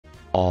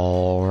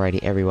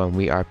Alrighty everyone,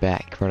 we are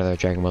back for another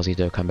Dragon Ball Z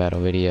Dokkan battle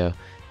video.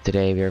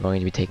 Today we are going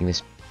to be taking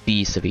this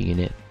beast of a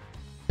unit,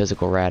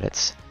 Physical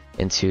RADITZ,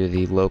 into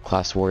the low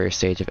class warrior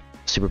stage of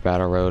Super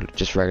Battle Road,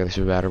 just regular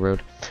Super Battle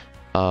Road.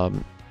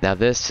 Now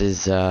this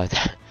is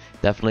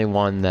definitely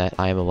one that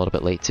I am a little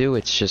bit late to.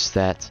 It's just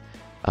that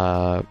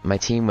my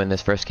team when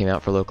this first came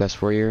out for low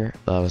class warrior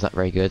was not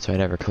very good, so I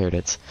never cleared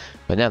it.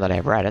 But now that I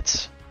have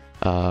RADITZ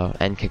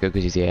and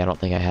Kikoku ZZA, I don't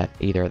think I had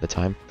either at the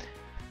time.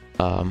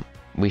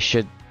 We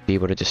should be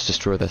able to just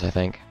destroy this, I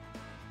think.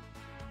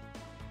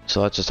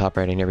 So let's just hop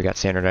right in here. We got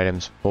standard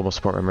items, mobile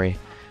support memory.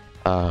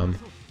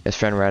 His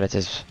friend RADITZ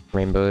is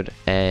rainbowed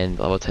and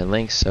level 10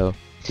 links, so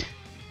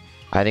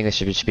I think this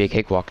should just be a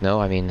cakewalk.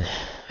 No, I mean,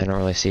 I don't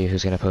really see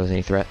who's gonna pose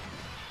any threat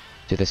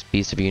to this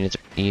beast of a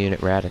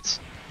unit RADITZ.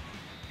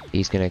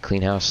 He's gonna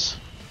clean house.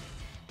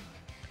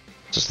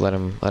 Just let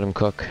him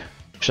cook.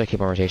 Should I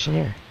keep on rotation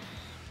here?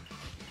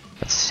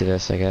 Let's see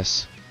this, I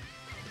guess.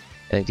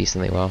 I think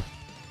decently well.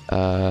 You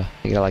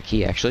got a lot of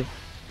key actually.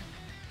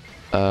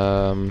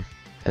 I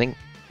think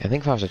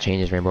Foster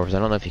changes Rainbow Orbs. I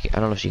don't know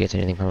if she gets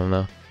anything from him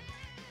though.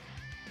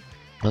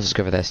 Let's just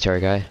go for the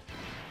SBR guy.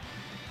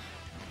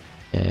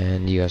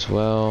 And you as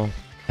well.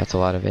 That's a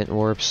lot of int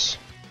warps.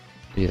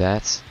 Do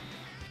that.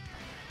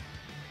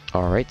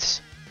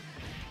 Alright.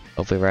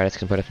 Hopefully RADITZ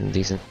can put up some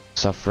decent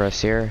stuff for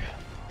us here.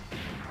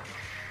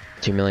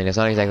 2 million is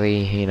not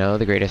exactly, you know,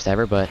 the greatest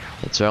ever, but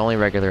it's only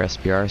regular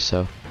SBR,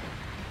 so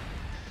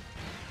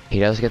he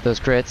does get those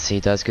crits.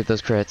 He does get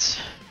those crits.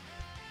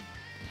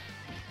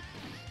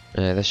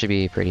 This should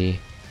be pretty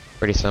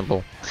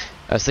simple.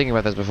 I was thinking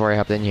about this before I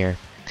hopped in here.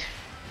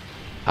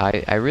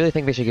 I really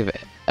think they should give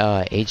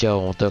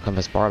HO Dokkan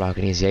vs Bardock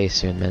an EZA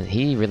soon, man.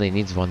 He really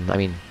needs one. I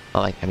mean,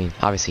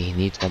 obviously he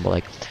needs one, but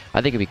like,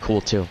 I think it'd be cool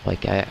too.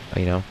 Like,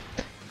 you know,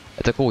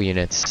 it's a cool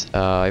unit.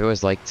 I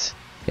always liked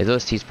his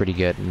OST's pretty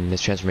good, and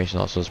his transformation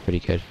also is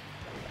pretty good.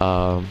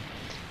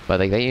 But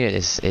like that unit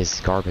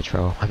is garbage,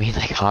 bro. I mean,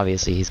 like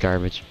obviously he's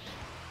garbage.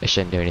 I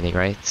shouldn't do anything,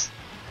 right?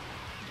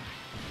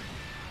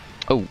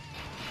 Oh.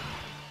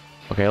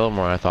 Okay, a little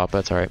more than I thought,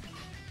 but that's alright.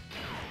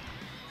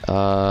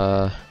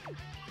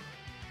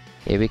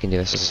 Yeah, we can do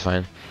this. This is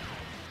fine.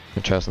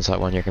 Trails in slot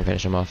 1 here can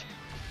finish him off.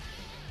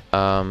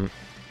 And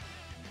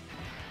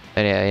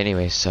yeah,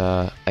 anyways,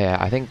 yeah,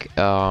 I think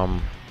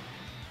Dokkan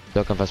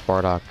vs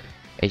Bardock,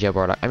 AJ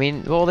Bardock. I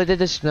mean, well, they did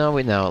this. No,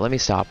 wait, no. Let me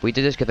stop. We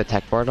did just get the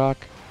Tech Bardock.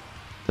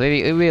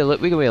 Maybe we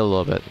can wait a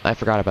little bit. I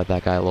forgot about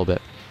that guy a little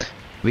bit.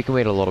 We can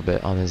wait a little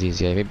bit on the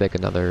ZZA. Maybe like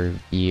another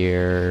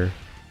year,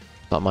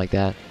 something like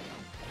that,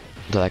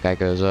 until that guy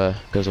goes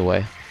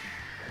away.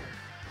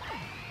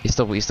 He's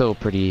still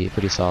pretty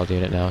solid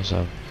unit now.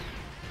 So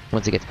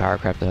once he gets power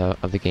crept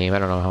of the game, I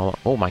don't know how long.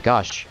 Oh my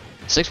gosh,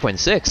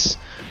 6.6.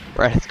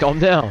 RADITZ, calm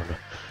down.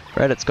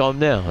 RADITZ, calm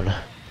down.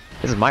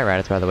 This is my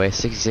RADITZ, by the way.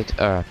 66,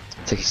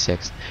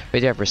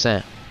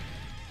 55%.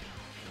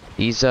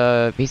 His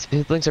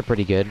links are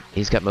pretty good.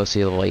 He's got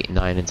mostly level 8,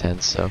 9, and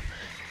 10, so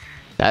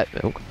that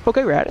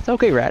okay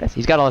RADITZ.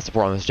 He's got all that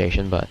support on the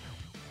station, but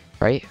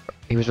right?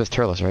 He was with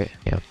Turles, right?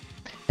 Yeah.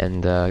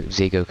 And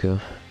Z Goku.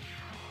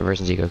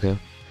 Reverse Z Goku.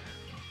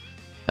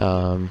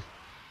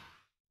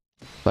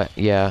 But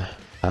yeah,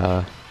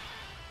 I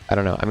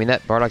don't know. I mean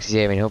that Bardock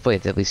ZA, I mean hopefully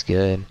it's at least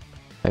good.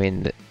 I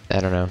mean, I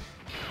don't know.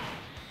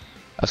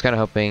 I was kinda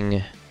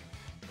hoping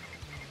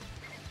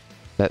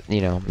that,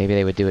 you know, maybe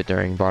they would do it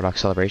during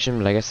Bardock's celebration,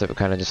 but I guess that would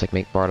kind of just like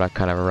make Bardock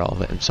kind of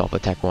irrelevant himself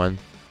with Tech 1.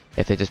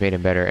 If they just made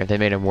him better. If they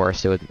made him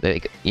worse, it would,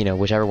 like, you know,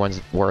 whichever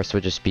one's worse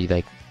would just be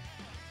like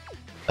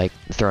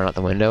thrown out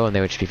the window and they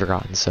would just be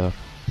forgotten. So,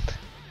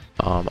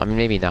 I mean,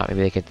 maybe not.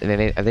 Maybe they could.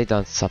 Have they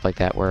done stuff like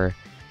that where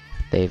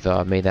they've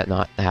made that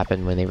not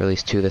happen when they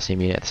release 2 of the same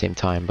unit at the same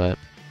time? But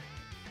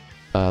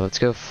let's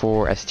go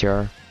for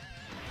STR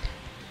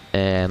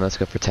and let's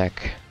go for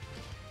Tech.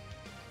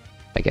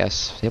 I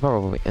guess. He'll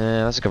probably.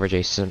 Let's go for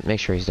Jason. Make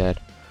sure he's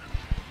dead.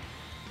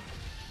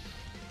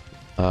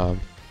 I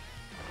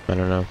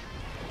don't know.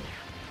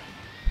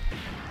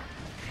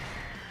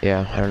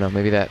 Yeah, I don't know.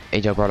 Maybe that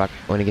AJ Bardock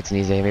when he gets an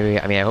EZA. Maybe.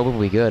 I mean, I hope it will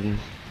be good.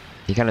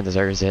 He kind of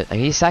deserves it. I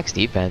mean, he stacks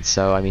defense,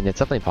 so I mean, it's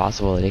definitely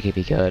possible that it could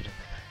be good.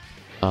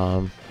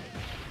 Yeah,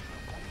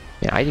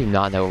 I do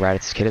not know what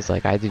RADITZ's kid is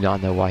like. I do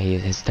not know why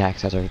his attack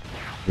stats are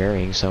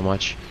varying so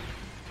much.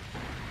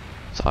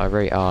 It's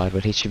very odd,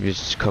 but he should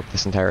just cook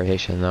this entire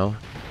rotation, though.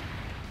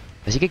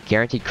 Does he get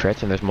guaranteed crits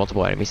when there's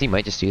multiple enemies? He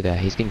might just do that.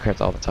 He's getting crits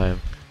all the time.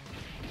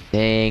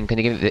 Dang, can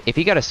he give? If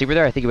he got a super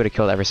there, I think he would have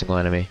killed every single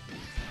enemy.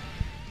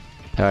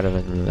 That would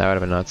have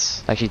been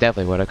nuts. Actually,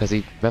 definitely would have, because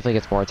he definitely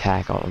gets more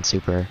attack on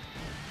super.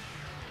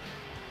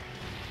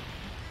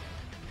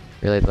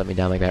 Really let me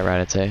down like that,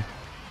 RADITZ, eh?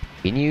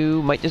 And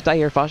you might just die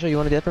here, Fasha. You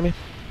want to do that for me?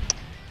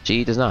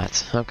 She does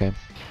not. Okay.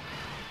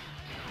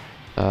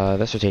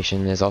 This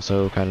rotation is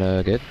also kind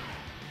of good.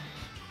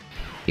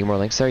 Need more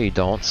links there? You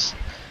don't.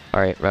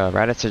 Alright,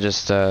 RADITZ are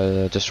just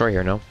destroy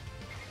here, no?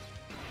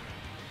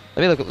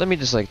 Let me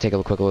just like take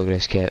a quick look at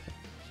his kit.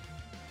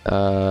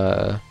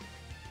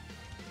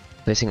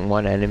 Placing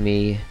one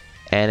enemy,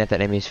 and if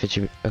that enemy is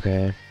fit,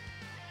 okay.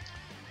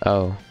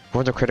 Oh,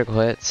 400 critical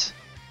hits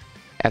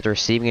after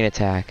receiving an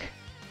attack,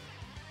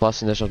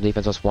 plus additional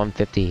defense plus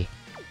 150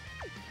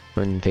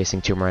 when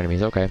facing 2 more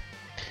enemies. Okay.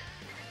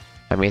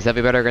 That means that'd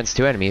be better against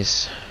 2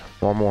 enemies.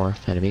 Or more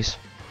enemies.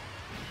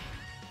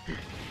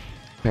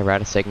 My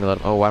Raditz taking a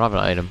little. Oh, I don't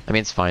have an item. I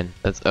mean, it's fine.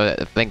 That's.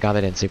 Thank God they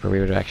didn't super. We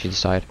would have actually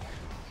just died.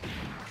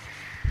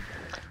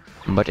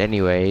 But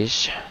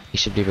anyways, he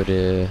should be able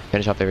to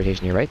finish off the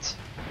rotation here, right?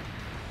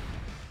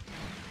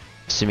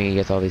 Assuming he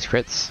gets all these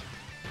crits.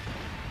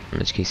 In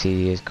which case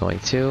he is going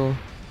to.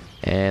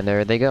 And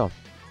there they go.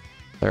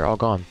 They're all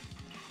gone.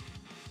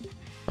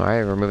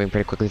 Alright, we're moving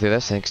pretty quickly through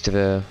this thanks to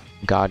the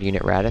God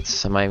unit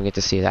Raditz. I might even get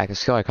to see his active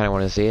skill. I kind of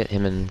want to see it.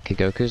 Him and Kid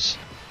Goku's.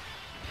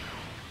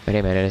 But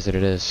hey man, it is what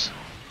it is.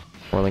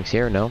 More links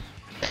here? No.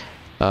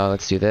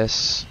 Let's do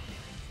this.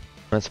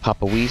 Let's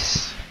pop a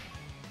Whis.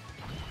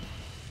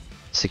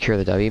 Secure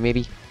the W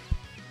maybe.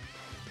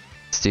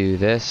 Let's do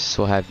this.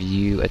 We'll have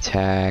you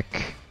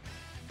attack.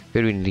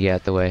 Who do we need to get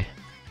out the way?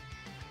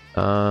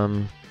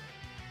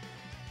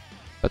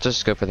 Let's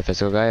just go for the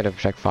physical guy to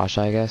protect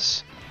Fasha, I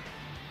guess.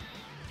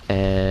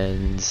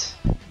 And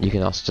you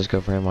can also just go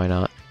for him, why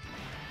not?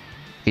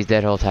 If he's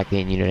dead, he'll attack the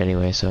unit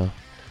anyway, so.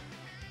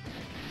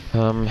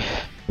 I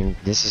mean,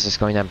 this is just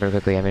going down pretty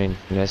quickly. I mean,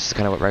 this is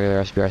kind of what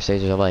regular SBR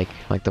stages are like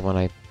the one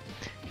I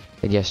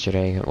did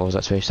yesterday. What was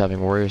that? Space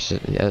Stopping Warriors?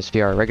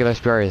 SBR, regular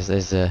SBR is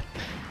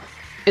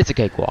it's a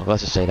cakewalk,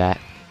 let's just say that.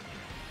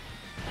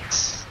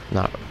 It's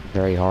not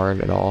very hard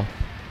at all.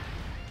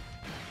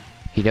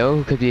 You know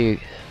who could be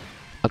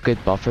a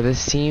good buff for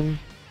this team?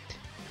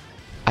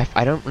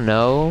 I don't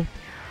know.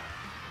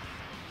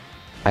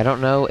 I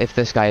don't know if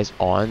this guy is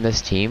on this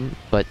team,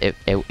 but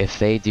if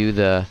they do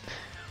the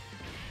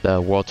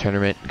World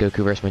Tournament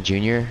Goku vs. my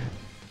Junior,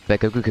 that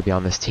Goku could be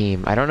on this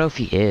team. I don't know if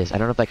he is. I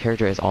don't know if that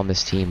character is on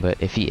this team,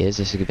 but if he is,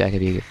 that could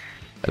be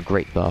a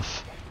great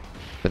buff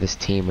for this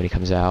team when he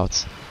comes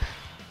out.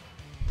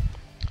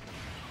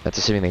 That's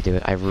assuming they do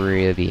it. I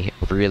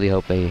really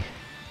hope they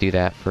do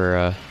that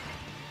for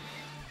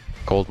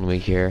Golden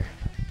Week here.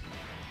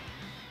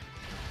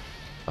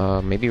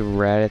 Maybe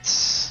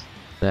Raditz.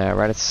 Nah,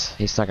 Raditz.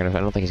 He's not gonna. I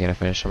don't think he's gonna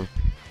finish him.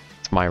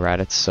 It's my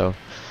Raditz, so.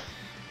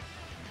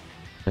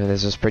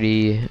 This is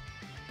pretty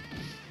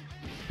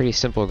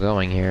simple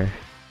going here.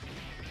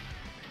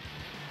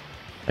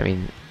 I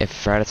mean, if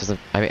Raditz doesn't,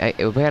 I mean,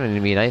 it would kind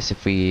of be nice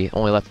if we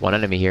only left 1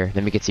 enemy here,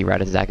 then we could see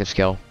Raditz's active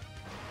skill.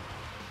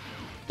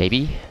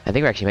 Maybe? I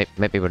think we actually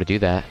might be able to do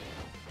that.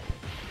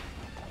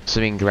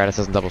 Assuming Raditz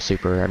doesn't double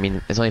super. I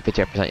mean, it's only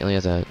 58%, he only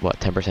has a, what,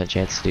 10%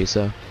 chance to do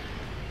so.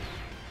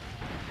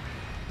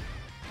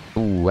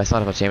 Ooh, that's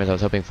not as much damage as I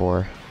was hoping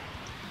for.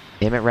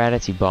 Damn it,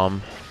 Raditz, you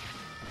bum.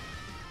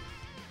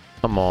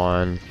 Come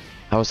on.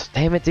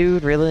 Damn it,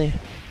 dude, really?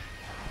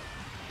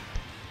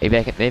 Maybe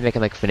I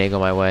can like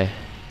finagle my way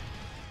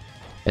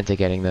into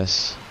getting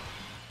this.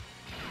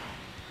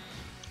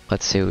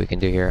 Let's see what we can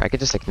do here. I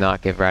could just like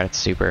not give Raditz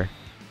super.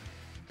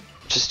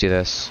 Just do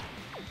this.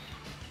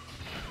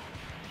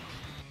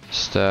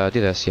 Just do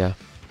this, yeah.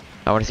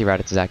 I want to see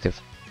Raditz is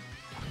active.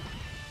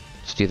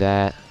 Just do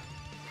that.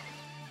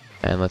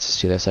 And let's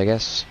just do this, I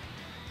guess.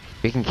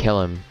 We can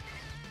kill him.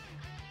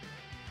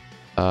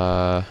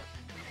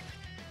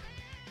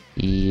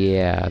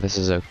 Yeah, this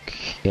is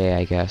okay,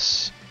 I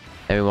guess.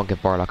 And we won't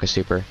give Bardock a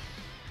super.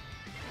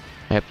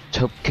 I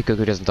hope Kid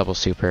Goku doesn't double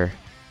super.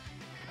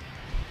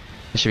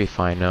 This should be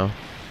fine, no?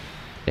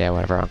 Yeah,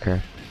 whatever, I don't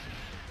care.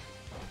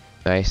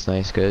 Nice,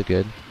 nice, good,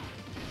 good.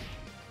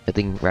 I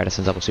think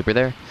Raditz double super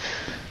there.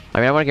 I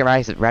mean, I want to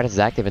get Raditz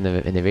active in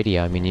the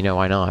video. I mean, you know,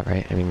 why not,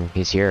 right? I mean,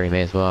 he's here, he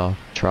may as well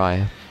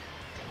try.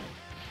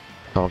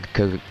 Oh,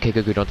 Kid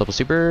Goku don't double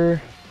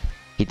super.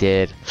 He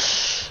did.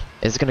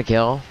 Is it gonna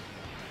kill?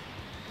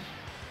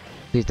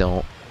 Please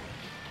don't.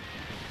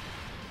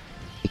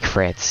 He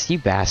crits, you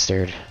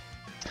bastard.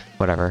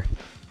 Whatever.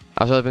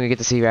 I was hoping we get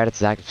to see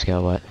Raditz's active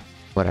skill, but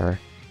whatever.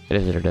 It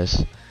is what it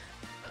is.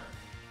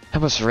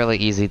 That was really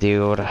easy,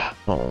 dude.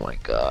 Oh my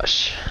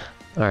gosh.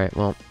 Alright,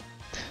 well.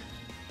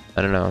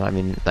 I don't know. I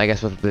mean, I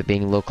guess with it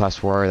being low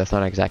class warrior, that's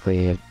not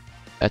exactly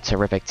a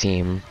terrific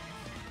team.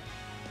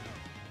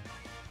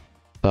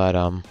 But,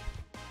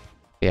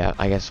 yeah,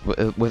 I guess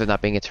with it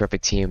not being a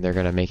terrific team, they're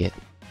gonna make it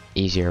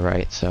easier,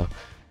 right? So,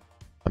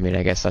 I mean,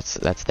 I guess that's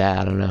that.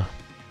 I don't know.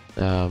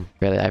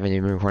 Really, I haven't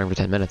even been recording for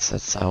 10 minutes.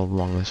 That's how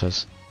long this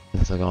was.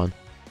 It's gone.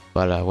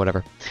 But,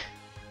 whatever.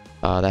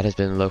 That has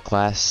been Low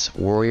Class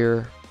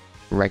Warrior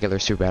Regular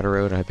Super Battle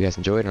Road. I hope you guys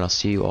enjoyed, and I'll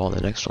see you all in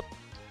the next one.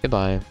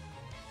 Goodbye.